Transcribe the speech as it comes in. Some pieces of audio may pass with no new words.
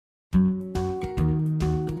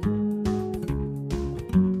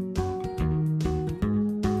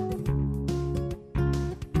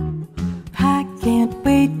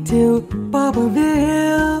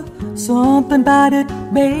something about it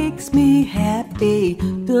makes me happy.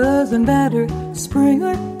 Doesn't matter spring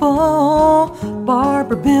or fall,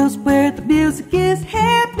 Barberville's where the music is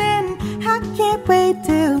happening. I can't wait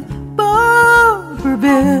till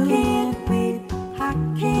Barberville. I can't wait, I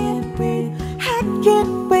can't wait, I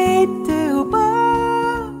can't wait till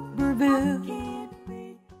Barberville.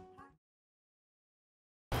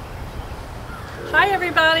 Hi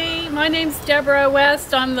everybody, my name's Deborah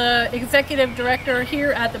West. I'm the Executive Director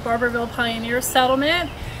here at the Barberville Pioneer Settlement,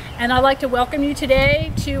 and I'd like to welcome you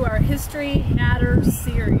today to our History Matters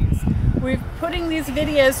series. We're putting these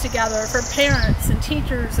videos together for parents and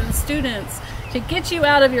teachers and students to get you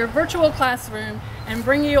out of your virtual classroom and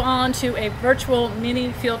bring you on to a virtual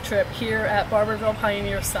mini field trip here at Barberville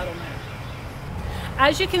Pioneer Settlement.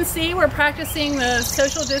 As you can see, we're practicing the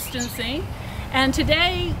social distancing. And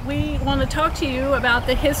today we want to talk to you about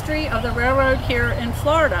the history of the railroad here in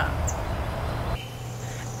Florida.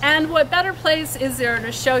 And what better place is there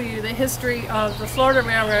to show you the history of the Florida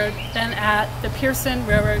Railroad than at the Pierson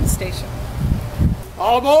Railroad Station?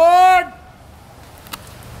 All aboard!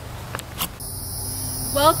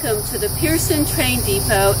 Welcome to the Pierson Train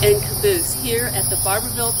Depot and Caboose here at the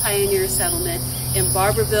Barberville Pioneer Settlement in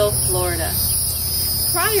Barberville, Florida.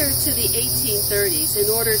 Prior to the 1830s, in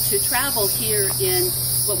order to travel here in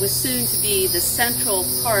what was soon to be the central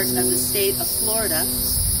part of the state of Florida,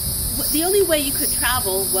 the only way you could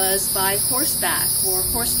travel was by horseback or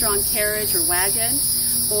horse-drawn carriage or wagon,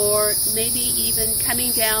 or maybe even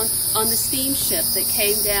coming down on the steamship that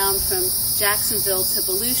came down from Jacksonville to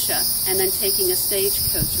Volusia and then taking a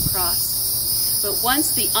stagecoach across. But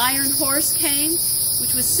once the iron horse came,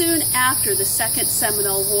 which was soon after the Second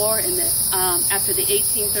Seminole War after the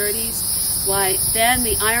 1830s, why then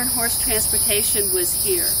the iron horse transportation was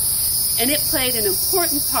here. And it played an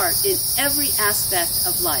important part in every aspect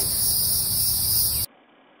of life.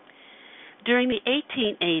 During the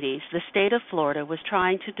 1880s, the state of Florida was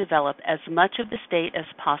trying to develop as much of the state as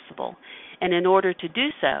possible, and in order to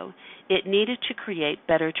do so, it needed to create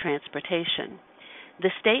better transportation. The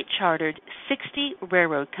state chartered 60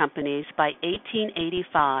 railroad companies by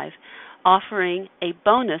 1885, offering a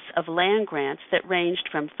bonus of land grants that ranged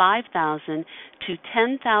from 5,000 to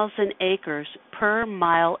 10,000 acres per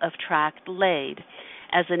mile of track laid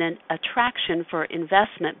as an attraction for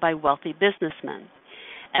investment by wealthy businessmen.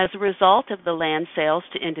 As a result of the land sales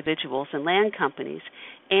to individuals and land companies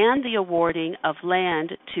and the awarding of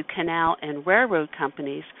land to canal and railroad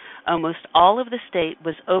companies, almost all of the state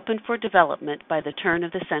was open for development by the turn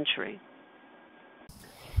of the century.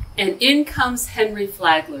 And in comes Henry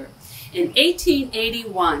Flagler in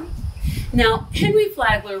 1881. Now, Henry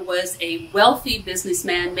Flagler was a wealthy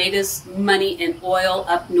businessman, made his money in oil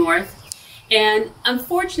up north, and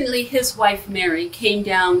unfortunately his wife Mary came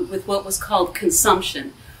down with what was called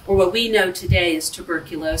consumption, or what we know today as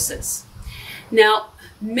tuberculosis. Now,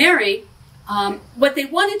 Mary, what they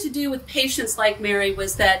wanted to do with patients like Mary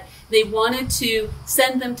was that they wanted to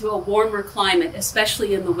send them to a warmer climate,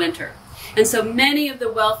 especially in the winter. And so many of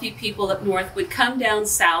the wealthy people up north would come down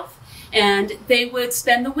south and they would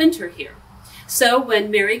spend the winter here. So when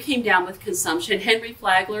Mary came down with consumption, Henry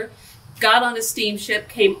Flagler got on a steamship,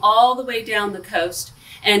 came all the way down the coast,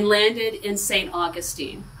 and landed in St.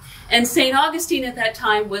 Augustine. And St. Augustine at that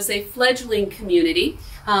time was a fledgling community.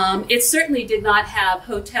 It certainly did not have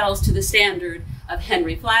hotels to the standard of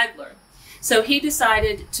Henry Flagler. So he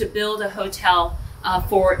decided to build a hotel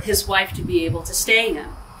for his wife to be able to stay in.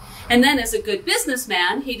 And then as a good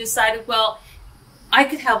businessman, he decided, well, I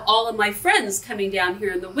could have all of my friends coming down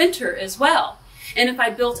here in the winter as well. And if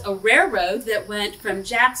I built a railroad that went from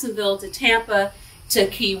Jacksonville to Tampa to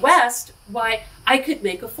Key West, why, I could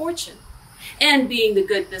make a fortune. And being the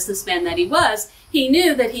good businessman that he was, he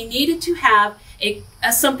knew that he needed to have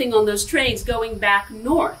something on those trains going back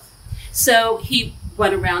north. So he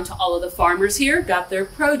went around to all of the farmers here, got their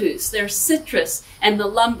produce, their citrus, and the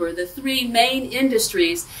lumber, the three main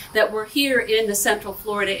industries that were here in the Central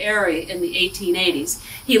Florida area in the 1880s.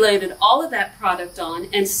 He loaded all of that product on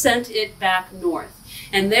and sent it back north,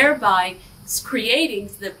 and thereby creating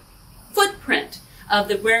the footprint of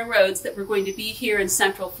the railroads that were going to be here in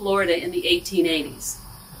Central Florida in the 1880s.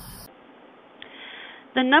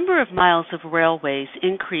 The number of miles of railways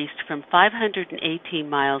increased from 518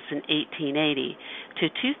 miles in 1880 to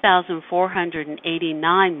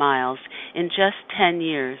 2,489 miles in just 10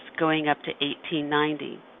 years, going up to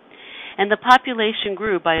 1890. And the population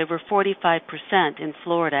grew by over 45% in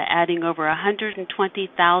Florida, adding over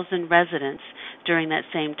 120,000 residents during that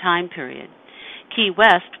same time period. Key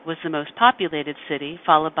West was the most populated city,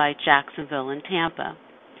 followed by Jacksonville and Tampa.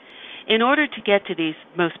 In order to get to these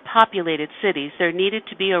most populated cities, there needed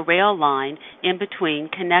to be a rail line in between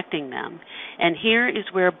connecting them, and here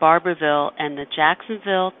is where Barberville and the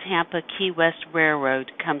Jacksonville-Tampa-Key West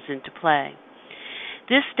Railroad comes into play.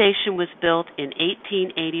 This station was built in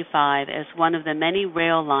 1885 as one of the many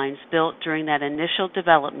rail lines built during that initial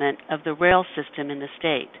development of the rail system in the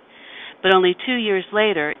state. But only 2 years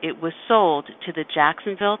later, it was sold to the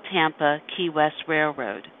Jacksonville-Tampa-Key West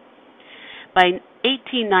Railroad. By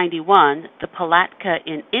 1891, the Palatka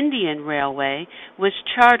and Indian Railway was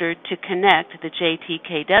chartered to connect the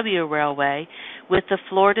JTKW Railway with the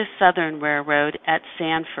Florida Southern Railroad at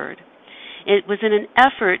Sanford. It was in an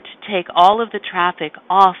effort to take all of the traffic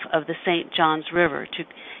off of the St. Johns River, to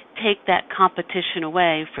take that competition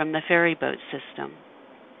away from the ferry boat system.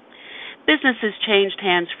 Businesses changed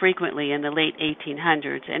hands frequently in the late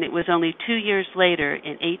 1800s, and it was only 2 years later,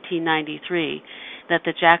 in 1893, that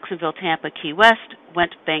the Jacksonville-Tampa-Key West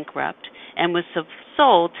went bankrupt and was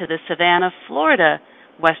sold to the Savannah, Florida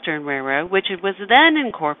Western Railroad, which was then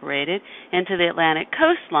incorporated into the Atlantic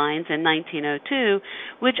Coastlines in 1902,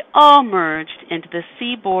 which all merged into the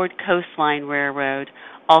Seaboard Coastline Railroad,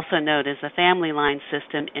 also known as the Family Line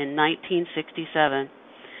System, in 1967.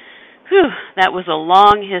 Whew, that was a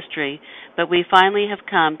long history, but we finally have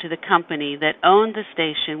come to the company that owned the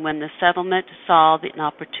station when the settlement saw an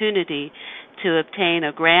opportunity to obtain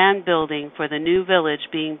a grand building for the new village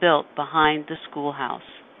being built behind the schoolhouse.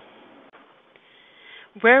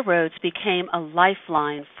 Railroads became a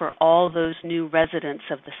lifeline for all those new residents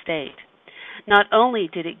of the state. Not only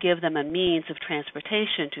did it give them a means of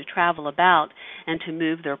transportation to travel about and to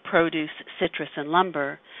move their produce, citrus, and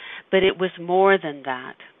lumber, but it was more than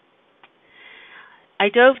that. I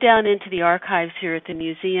dove down into the archives here at the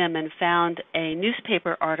museum and found a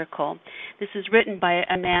newspaper article. This is written by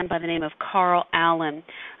a man by the name of Carl Allen.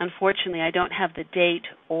 Unfortunately, I don't have the date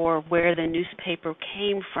or where the newspaper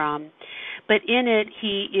came from, but in it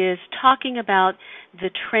he is talking about the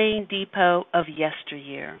train depot of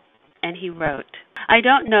yesteryear. And he wrote, "I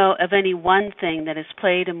don't know of any one thing that has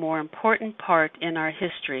played a more important part in our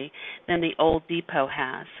history than the old depot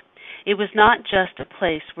has. It was not just a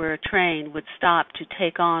place where a train would stop to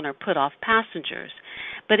take on or put off passengers,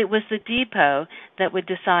 but it was the depot that would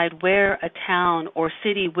decide where a town or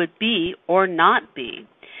city would be or not be.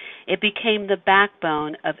 It became the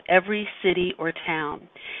backbone of every city or town.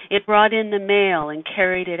 It brought in the mail and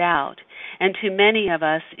carried it out, and to many of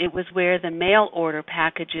us it was where the mail order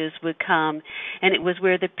packages would come, and it was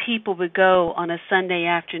where the people would go on a Sunday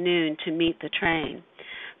afternoon to meet the train.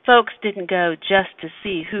 Folks didn't go just to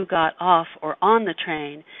see who got off or on the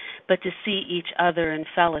train, but to see each other in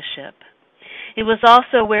fellowship. It was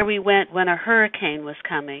also where we went when a hurricane was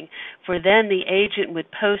coming, for then the agent would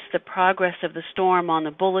post the progress of the storm on the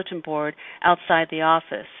bulletin board outside the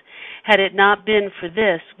office. Had it not been for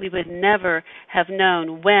this, we would never have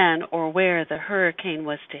known when or where the hurricane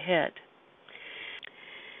was to hit."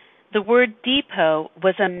 The word depot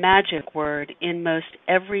was a magic word in most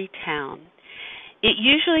every town. It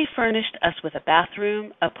usually furnished us with a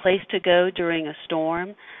bathroom, a place to go during a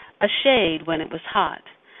storm, a shade when it was hot.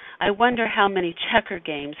 I wonder how many checker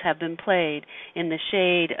games have been played in the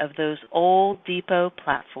shade of those old depot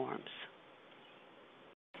platforms.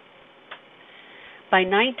 By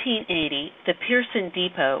 1980, the Pierson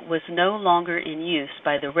Depot was no longer in use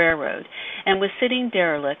by the railroad and was sitting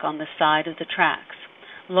derelict on the side of the tracks.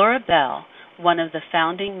 Laura Bell, one of the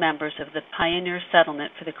founding members of the Pioneer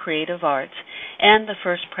Settlement for the Creative Arts and the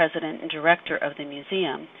first president and director of the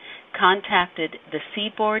museum, contacted the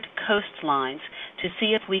Seaboard Coastlines to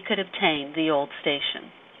see if we could obtain the old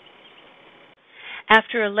station.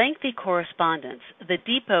 After a lengthy correspondence, the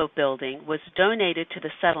depot building was donated to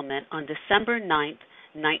the settlement on December 9,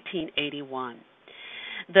 1981,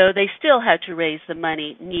 though they still had to raise the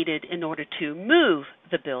money needed in order to move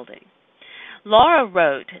the building. Laura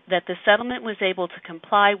wrote that the settlement was able to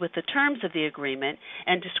comply with the terms of the agreement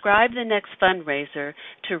and described the next fundraiser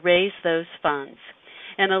to raise those funds.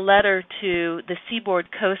 In a letter to the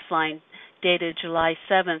Seaboard Coastline dated July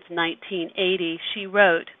 7, 1980, she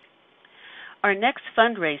wrote, "Our next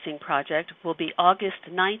fundraising project will be August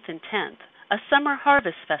 9th and 10th, a summer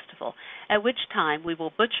harvest festival, at which time we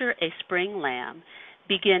will butcher a spring lamb,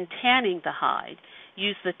 begin tanning the hide,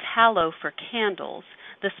 use the tallow for candles,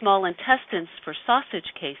 the small intestines for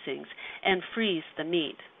sausage casings, and freeze the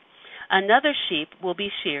meat. Another sheep will be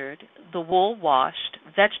sheared, the wool washed,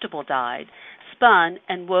 vegetable dyed, spun,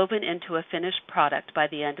 and woven into a finished product by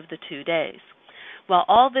the end of the 2 days. While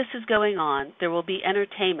all this is going on, there will be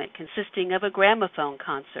entertainment consisting of a gramophone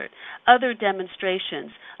concert, other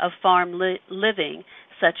demonstrations of farm living,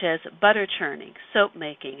 such as butter churning, soap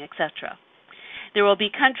making, etc. There will be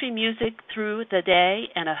country music through the day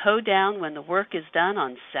and a hoedown when the work is done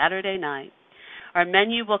on Saturday night. Our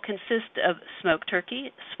menu will consist of smoked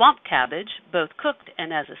turkey, swamp cabbage, both cooked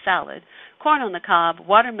and as a salad, corn on the cob,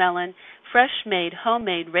 watermelon, fresh-made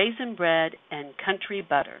homemade raisin bread, and country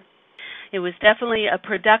butter. It was definitely a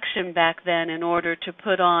production back then in order to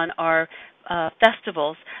put on our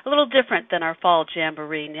festivals, a little different than our fall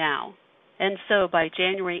jamboree now. And so by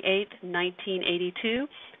January 8, 1982,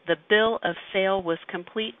 the bill of sale was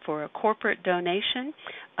complete for a corporate donation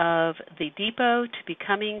of the depot to be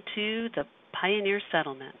coming to the Pioneer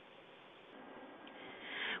Settlement.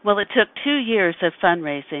 Well, it took 2 years of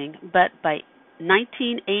fundraising, but by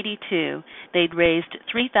 1982, they'd raised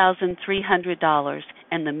 $3,300,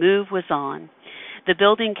 and the move was on. The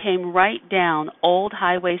building came right down Old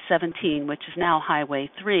Highway 17, which is now Highway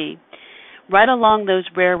 3, right along those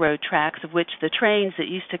railroad tracks of which the trains that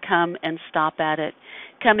used to come and stop at it,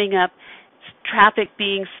 coming up, traffic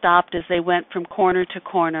being stopped as they went from corner to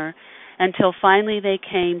corner, until finally they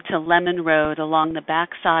came to Lemon Road along the back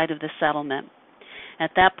side of the settlement.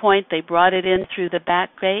 At that point, they brought it in through the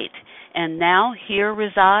back gate, and now here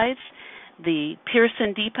resides the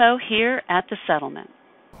Pierson Depot here at the settlement.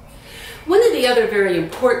 One of the other very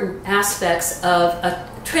important aspects of a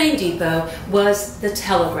train depot was the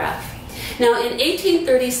telegraph. Now, in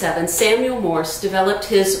 1837, Samuel Morse developed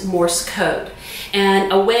his Morse code,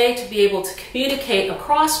 and a way to be able to communicate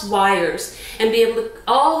across wires and be able to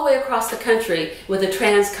all the way across the country with a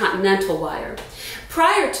transcontinental wire.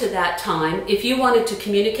 Prior to that time, if you wanted to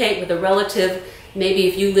communicate with a relative, maybe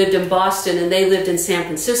if you lived in Boston and they lived in San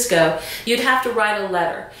Francisco, you'd have to write a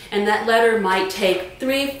letter. And that letter might take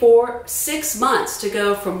 3, 4, 6 months to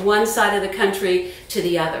go from one side of the country to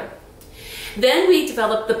the other. Then we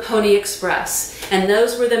developed the Pony Express, and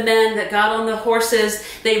those were the men that got on the horses.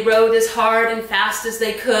 They rode as hard and fast as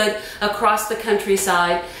they could across the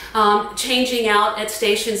countryside, changing out at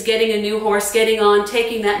stations, getting a new horse, getting on,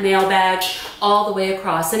 taking that mail bag all the way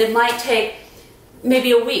across. And it might take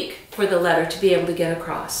maybe a week for the letter to be able to get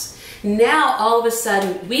across. Now, all of a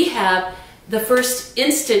sudden, we have the first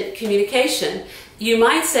instant communication. You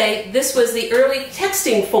might say this was the early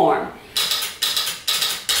texting form.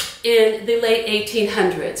 In the late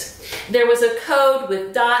 1800s. There was a code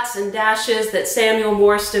with dots and dashes that Samuel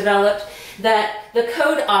Morse developed that the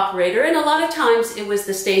code operator, and a lot of times it was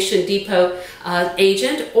the station depot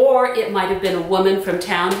agent, or it might have been a woman from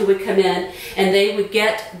town who would come in and they would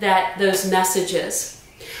get those messages.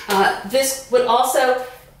 This would also,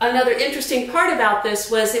 another interesting part about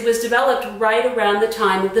this was it was developed right around the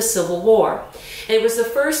time of the Civil War. And it was the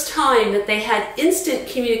first time that they had instant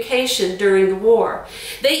communication during the war.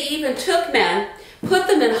 They even took men, put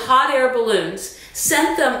them in hot air balloons,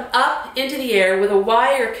 sent them up into the air with a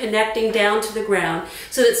wire connecting down to the ground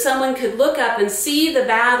so that someone could look up and see the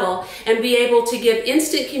battle and be able to give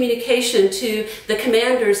instant communication to the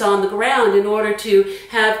commanders on the ground in order to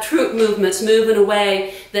have troop movements move in a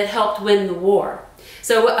way that helped win the war.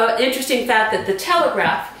 So an interesting fact that the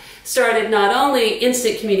telegraph started not only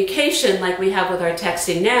instant communication like we have with our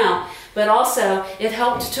texting now, but also it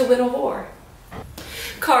helped to win a war.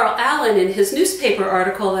 Carl Allen, in his newspaper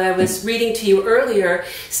article that I was reading to you earlier,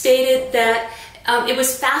 stated that it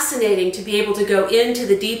was fascinating to be able to go into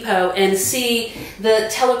the depot and see the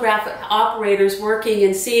telegraph operators working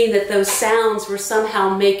and seeing that those sounds were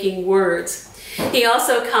somehow making words. He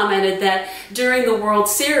also commented that during the World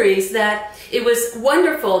Series that it was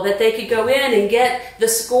wonderful that they could go in and get the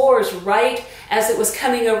scores right as it was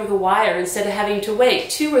coming over the wire instead of having to wait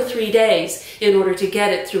 2 or 3 days in order to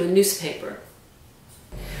get it through a newspaper.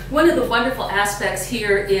 One of the wonderful aspects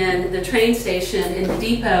here in the train station in the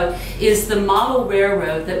depot is the model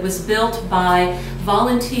railroad that was built by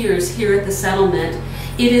volunteers here at the settlement.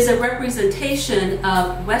 It is a representation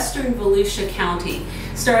of western Volusia County,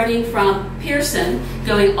 starting from Pierson,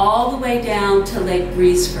 going all the way down to Lake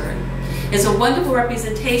Breezeford. It's a wonderful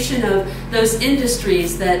representation of those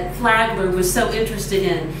industries that Flagler was so interested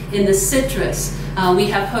in the citrus. We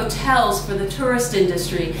have hotels for the tourist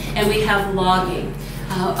industry, and we have logging.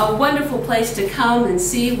 A wonderful place to come and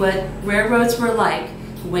see what railroads were like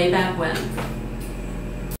way back when.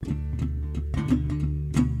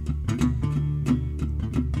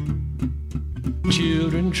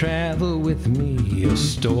 Children, travel with me, a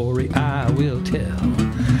story I will tell.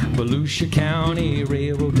 Volusia County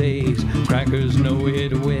Railroad days, crackers know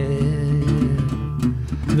it well.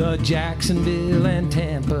 The Jacksonville and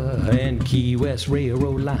Tampa and Key West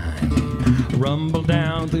Railroad line rumble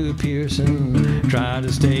down through Pierson, try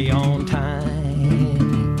to stay on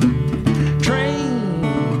time.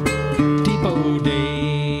 Train depot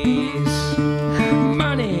day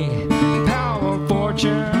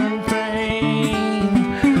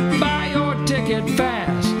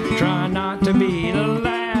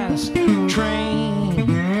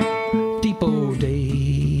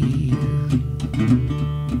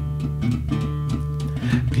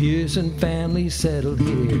Pierson family settled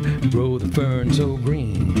here, grow the fern so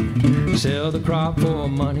green, sell the crop for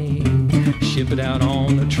money, ship it out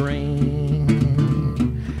on a train.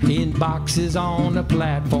 In boxes on the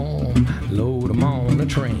platform, load them on a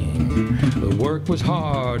train. The work was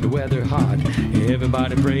hard, the weather hot,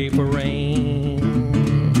 everybody prayed for rain.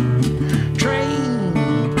 Train,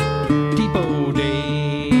 depot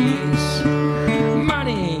days,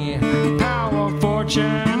 money, power,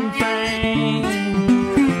 fortune, fame.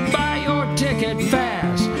 Buy your ticket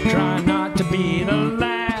fast, try not to be the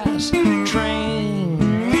last. Train,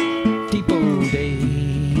 depot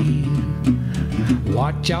days.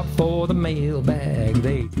 Watch out for the mailbag,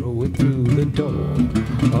 they throw it through the door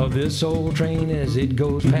of this old train as it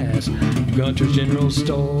goes past Gunter's General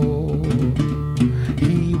Store.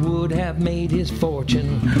 He would have made his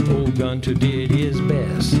fortune, old Gunter did his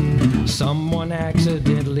best. Someone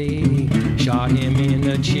accidentally shot him in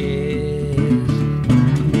the chest.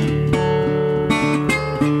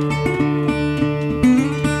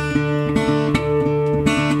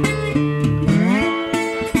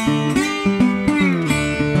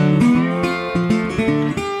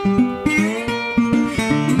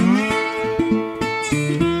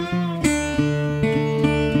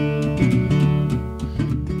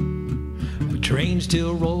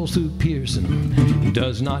 Still rolls through Pierson,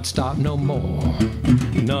 does not stop no more.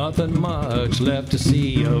 Nothing much left to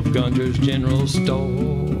see of Gunter's General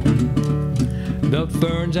Store. The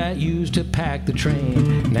ferns that used to pack the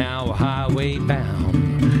train now are highway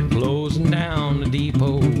bound, closing down the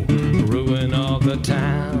depot, ruin of the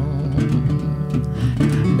town.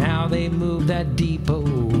 Now they moved that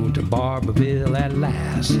depot to Barberville at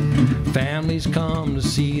last. Families come to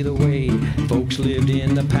see the way folks lived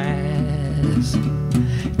in the past.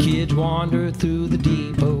 Kids wander through the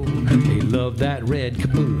depot, they love that red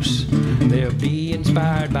caboose. They'll be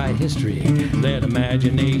inspired by history, let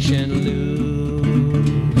imagination loose.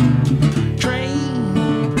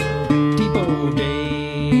 Train, depot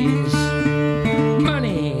days,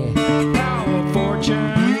 money, power,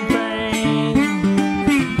 fortune,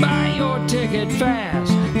 fame. Buy your ticket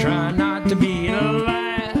fast, try not to be the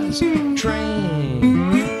last. Train,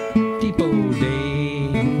 depot days.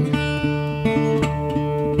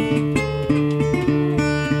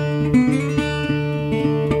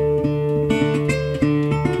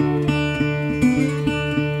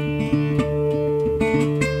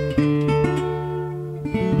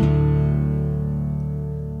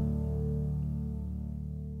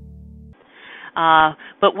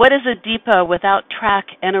 But what is a depot without track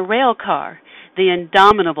and a rail car? The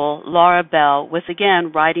indomitable Laura Bell was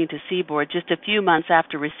again riding to Seaboard just a few months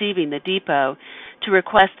after receiving the depot to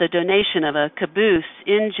request the donation of a caboose,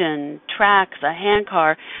 engine, tracks, a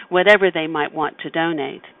handcar, whatever they might want to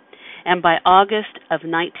donate. And by August of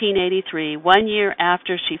 1983, 1 year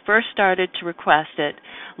after she first started to request it,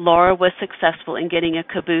 Laura was successful in getting a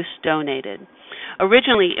caboose donated.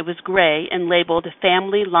 Originally, it was gray and labeled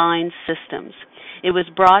Family Line Systems. It was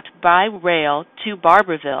brought by rail to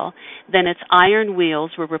Barberville, then its iron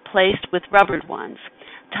wheels were replaced with rubbered ones.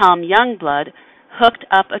 Tom Youngblood hooked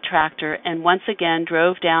up a tractor and once again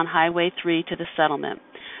drove down Highway 3 to the settlement.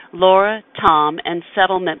 Laura, Tom, and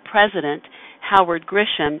settlement president Howard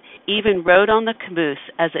Grisham even rode on the caboose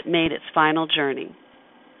as it made its final journey.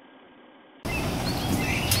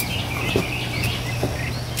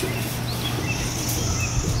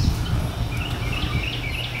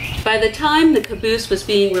 By the time the caboose was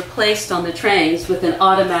being replaced on the trains with an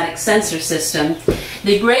automatic sensor system,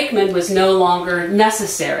 the brakeman was no longer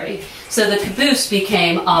necessary, so the caboose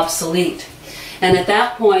became obsolete. And at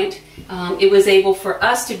that point, it was able for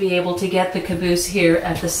us to be able to get the caboose here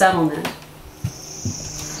at the settlement.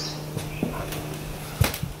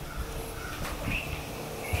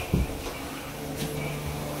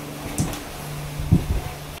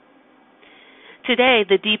 Today,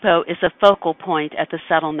 the depot is a focal point at the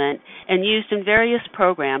settlement and used in various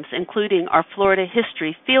programs, including our Florida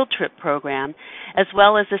History Field Trip program, as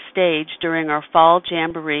well as a stage during our Fall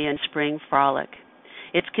Jamboree and Spring Frolic.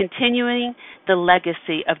 It's continuing the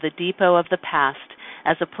legacy of the depot of the past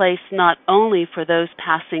as a place not only for those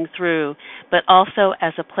passing through, but also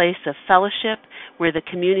as a place of fellowship where the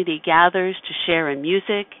community gathers to share in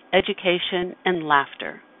music, education, and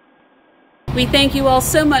laughter. We thank you all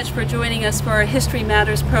so much for joining us for our History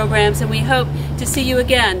Matters programs, and we hope to see you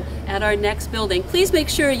again at our next building. Please make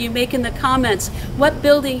sure you make in the comments what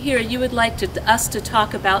building here you would like us to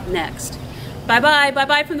talk about next. Bye-bye.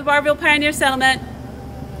 Bye-bye from the Barberville Pioneer Settlement.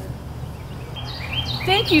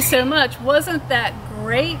 Thank you so much. Wasn't that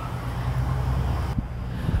great?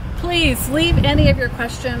 Please leave any of your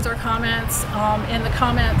questions or comments in the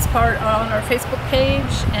comments part on our Facebook page,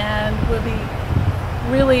 and we'll be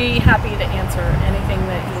really happy to answer anything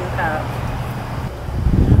that you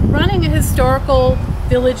have. Running a historical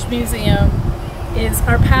village museum is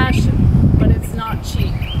our passion, but it's not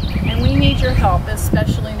cheap, and we need your help,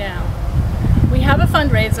 especially now. We have a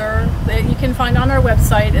fundraiser that you can find on our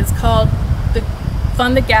website. It's called the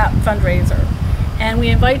Fund the Gap fundraiser, and we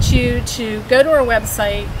invite you to go to our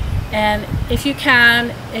website, and if you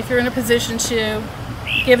can, if you're in a position to,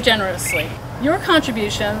 give generously. Your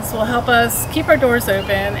contributions will help us keep our doors open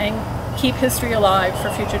and keep history alive for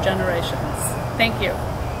future generations. Thank you.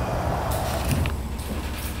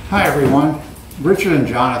 Hi everyone, Richard and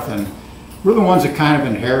Jonathan. We're the ones that kind of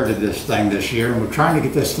inherited this thing this year, and we're trying to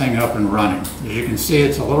get this thing up and running. As you can see,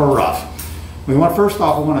 it's a little rough. First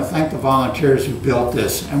off, I want to thank the volunteers who built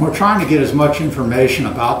this, and we're trying to get as much information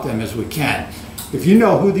about them as we can. If you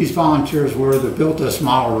know who these volunteers were that built this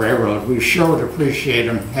model railroad, we sure would appreciate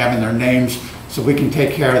them having their names so we can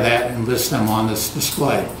take care of that and list them on this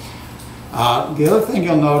display. The other thing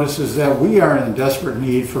you'll notice is that we are in desperate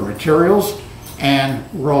need for materials and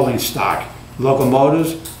rolling stock.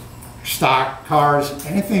 Locomotives, stock cars,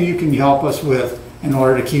 anything you can help us with in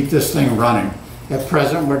order to keep this thing running. At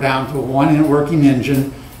present, we're down to one working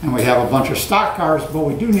engine, and we have a bunch of stock cars, but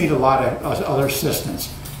we do need a lot of other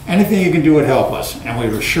assistance. Anything you can do would help us, and we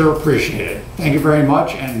would sure appreciate it. Thank you very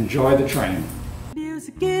much, and enjoy the train.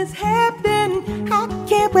 Music is happening, I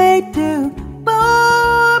can't wait to